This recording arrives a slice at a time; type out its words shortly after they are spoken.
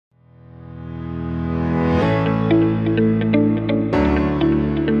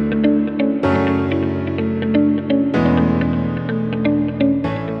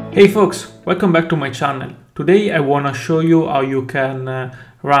Hey folks, welcome back to my channel. Today I want to show you how you can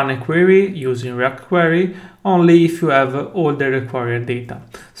run a query using React Query only if you have all the required data.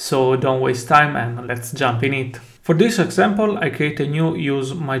 So don't waste time and let's jump in it. For this example, I create a new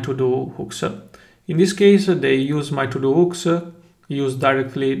use my to-do hooks. In this case, the use my to-do hooks use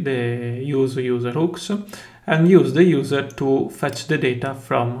directly the use user hooks and use the user to fetch the data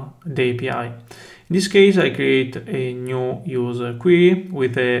from the API. In this case, I create a new user query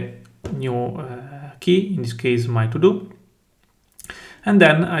with a new key, in this case my to-do, and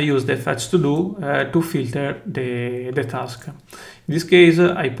then I use the fetch to-do to filter the task. In this case,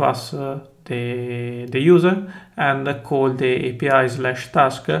 I pass the user and call the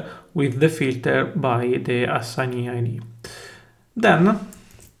API/task with the filter by the assignee ID. Then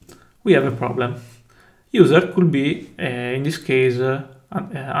we have a problem. User could be, in this case,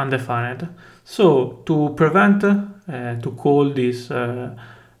 undefined. So to prevent to call this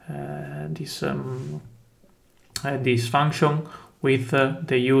function with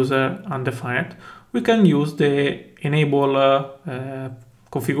the user undefined, we can use the enable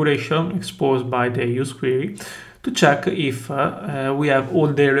configuration exposed by the use query to check if we have all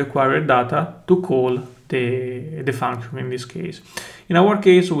the required data to call the function in this case. In our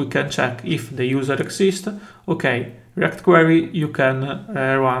case, we can check if the user exists. Okay, React Query, you can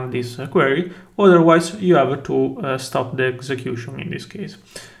run this query, otherwise you have to stop the execution in this case.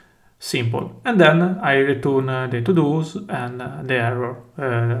 Simple. And then I return the to-dos and the error,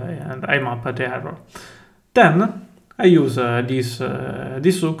 and I map the error. Then I use this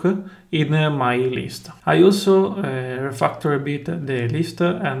hook in my list. I also refactor a bit the list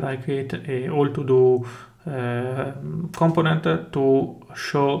and I create a all to-do component to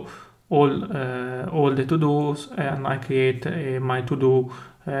show all the to-dos, and I create a my to-do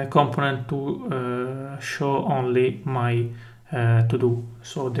component to show only my to-do,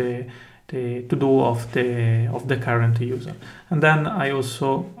 so the to-do of the current user. And then I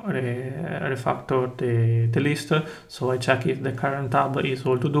also refactor the list, so I check if the current tab is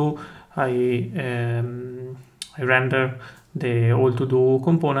all to-do. I render the all to-do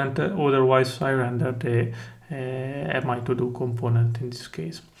component, otherwise I render the my to-do component in this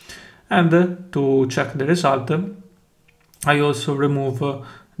case. And to check the result, I also remove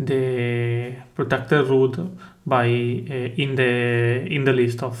the protected root by in the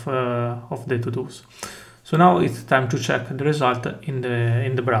list of the to-dos. So now it's time to check the result in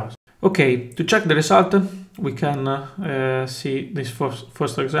the browser. Okay, to check the result, we can see this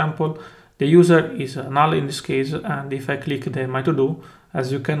first example. The user is null in this case, and if I click the my to-do,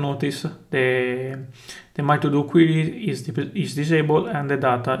 as you can notice, the my to-do query is disabled and the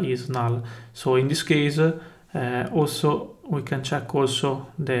data is null. So in this case, also we can check also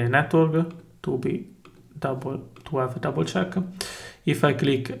the network to have a double check. If I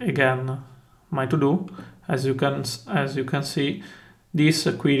click again my to-do, as you can see, this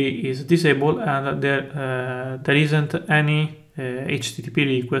query is disabled and there isn't any HTTP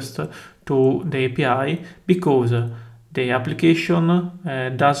request to the API because the application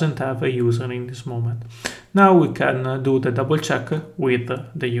doesn't have a user in this moment. Now we can do the double check with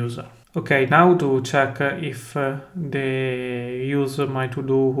the user. Okay, now to check if the use my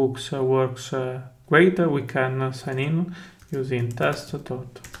to-do hooks works great, we can sign in using test.id,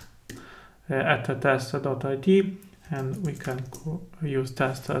 and we can use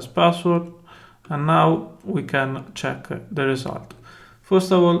test as password. And now we can check the result.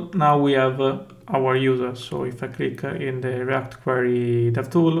 First of all, now we have our user. So if I click in the React Query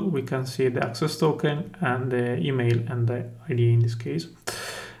DevTool, we can see the access token and the email and the ID in this case.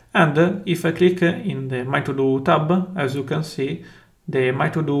 And if I click in the My To Do tab, as you can see, the My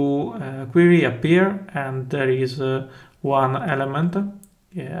To Do query appear, and there is one element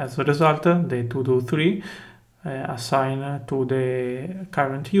as a result, the To Do 3. Assigned to the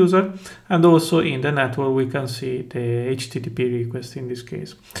current user, and also in the network we can see the HTTP request in this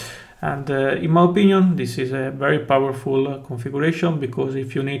case. And in my opinion, this is a very powerful configuration, because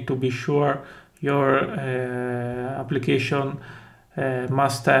if you need to be sure your application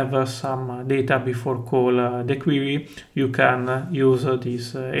must have some data before call the query, you can use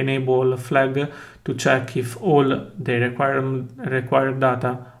this enable flag to check if all the required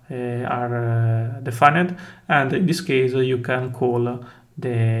data are defined, and in this case you can call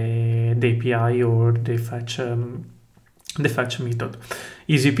the API or the fetch method.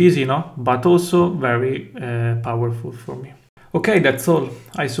 Easy peasy, no? But also very powerful for me. Okay, that's all.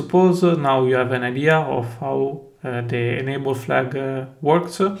 I suppose now you have an idea of how the enable flag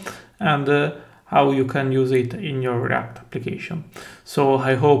works and how you can use it in your React application. So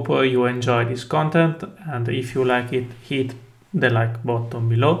I hope you enjoy this content, and if you like it, hit the like button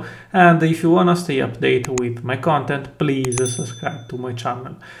below, and if you wanna stay updated with my content, please subscribe to my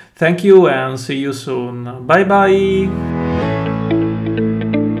channel. Thank you and see you soon. Bye bye!